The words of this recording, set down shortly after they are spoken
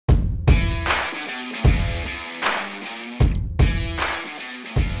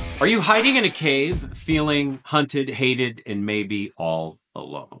Are you hiding in a cave, feeling hunted, hated, and maybe all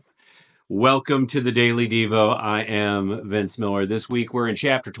alone? Welcome to the Daily Devo. I am Vince Miller. This week we're in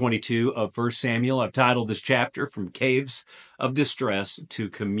chapter 22 of 1 Samuel. I've titled this chapter From Caves of Distress to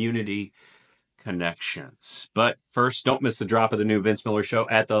Community Connections. But first, don't miss the drop of the new Vince Miller Show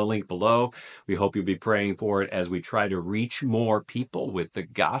at the link below. We hope you'll be praying for it as we try to reach more people with the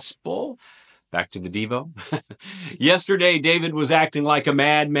gospel. Back to the Devo. Yesterday, David was acting like a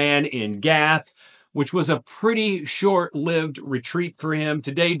madman in Gath, which was a pretty short-lived retreat for him.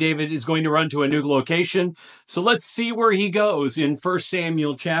 Today, David is going to run to a new location. So let's see where he goes in 1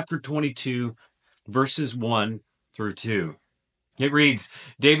 Samuel chapter 22, verses 1 through 2. It reads,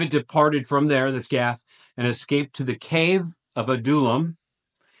 David departed from there, that's Gath, and escaped to the cave of Adullam.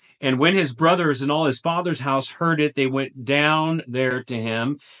 And when his brothers and all his father's house heard it, they went down there to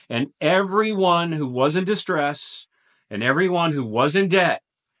him. And everyone who was in distress, and everyone who was in debt,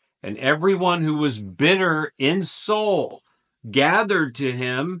 and everyone who was bitter in soul gathered to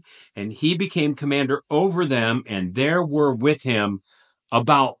him, and he became commander over them. And there were with him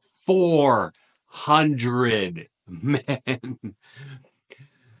about 400 men.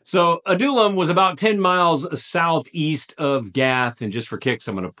 So Adullam was about 10 miles southeast of Gath. And just for kicks,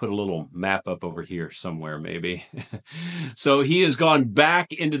 I'm going to put a little map up over here somewhere, maybe. So he has gone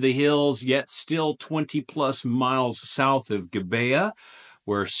back into the hills, yet still 20 plus miles south of Gibeah,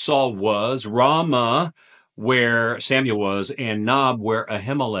 where Saul was, Ramah, where Samuel was, and Nob, where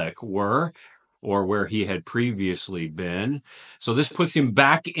Ahimelech were, or where he had previously been. So this puts him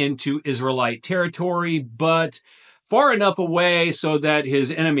back into Israelite territory, but far enough away so that his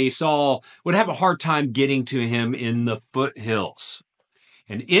enemy Saul would have a hard time getting to him in the foothills.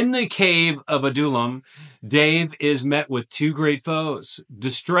 And in the cave of Adullam, Dave is met with two great foes,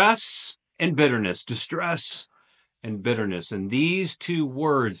 distress and bitterness. Distress and bitterness. And these two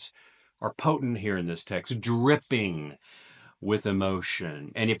words are potent here in this text, dripping with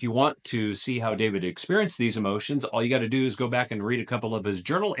emotion. And if you want to see how David experienced these emotions, all you got to do is go back and read a couple of his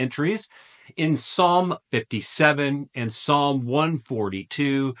journal entries in Psalm 57 and Psalm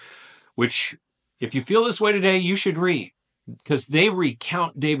 142, which, if you feel this way today, you should read, because they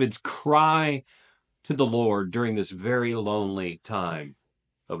recount David's cry to the Lord during this very lonely time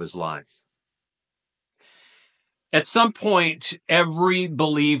of his life. At some point, every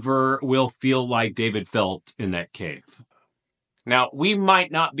believer will feel like David felt in that cave. Now, we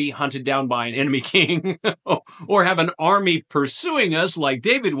might not be hunted down by an enemy king or have an army pursuing us like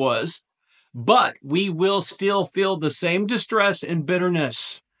David was, but we will still feel the same distress and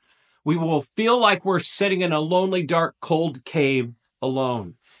bitterness. We will feel like we're sitting in a lonely, dark, cold cave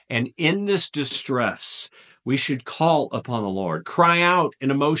alone. And in this distress, we should call upon the Lord, cry out in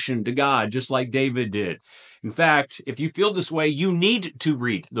emotion to God, just like David did. In fact, if you feel this way, you need to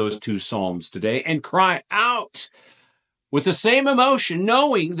read those two Psalms today and cry out with the same emotion,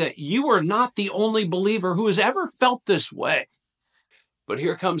 knowing that you are not the only believer who has ever felt this way. But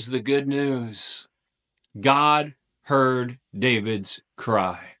here comes the good news. God heard David's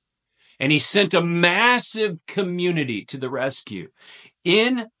cry, and he sent a massive community to the rescue.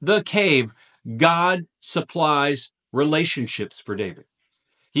 In the cave, God supplies relationships for David.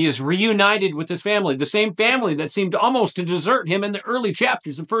 He is reunited with his family, the same family that seemed almost to desert him in the early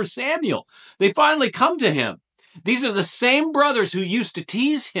chapters of 1 Samuel. They finally come to him. These are the same brothers who used to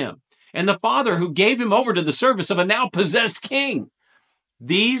tease him, and the father who gave him over to the service of a now possessed king.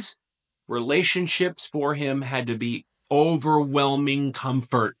 These relationships for him had to be overwhelming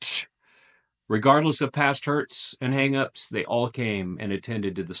comfort. Regardless of past hurts and hang-ups, they all came and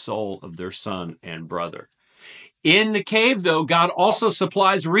attended to the soul of their son and brother. In the cave, though, God also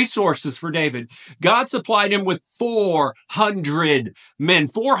supplies resources for David. God supplied him with 400 men,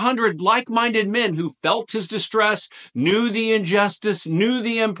 400 like-minded men who felt his distress, knew the injustice, knew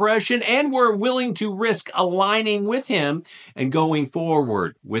the oppression, and were willing to risk aligning with him and going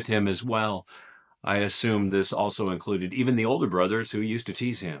forward with him as well. I assume this also included even the older brothers who used to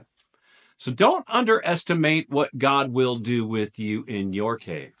tease him. So don't underestimate what God will do with you in your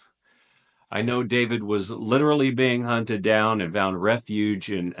cave. I know David was literally being hunted down and found refuge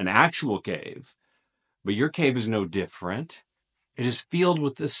in an actual cave, but your cave is no different. It is filled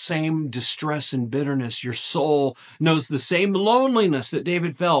with the same distress and bitterness. Your soul knows the same loneliness that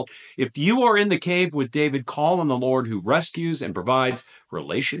David felt. If you are in the cave with David, call on the Lord who rescues and provides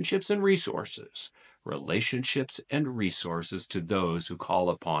relationships and resources. Relationships and resources to those who call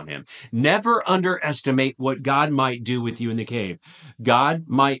upon him. Never underestimate what God might do with you in the cave. God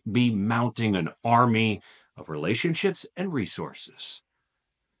might be mounting an army of relationships and resources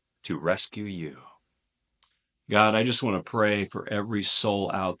to rescue you. God, I just want to pray for every soul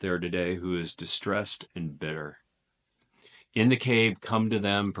out there today who is distressed and bitter. In the cave, come to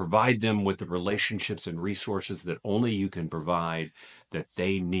them, provide them with the relationships and resources that only you can provide, that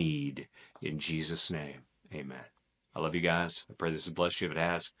they need. In Jesus' name, amen. I love you guys. I pray this has blessed you. If it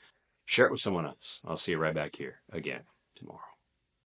has, share it with someone else. I'll see you right back here again tomorrow.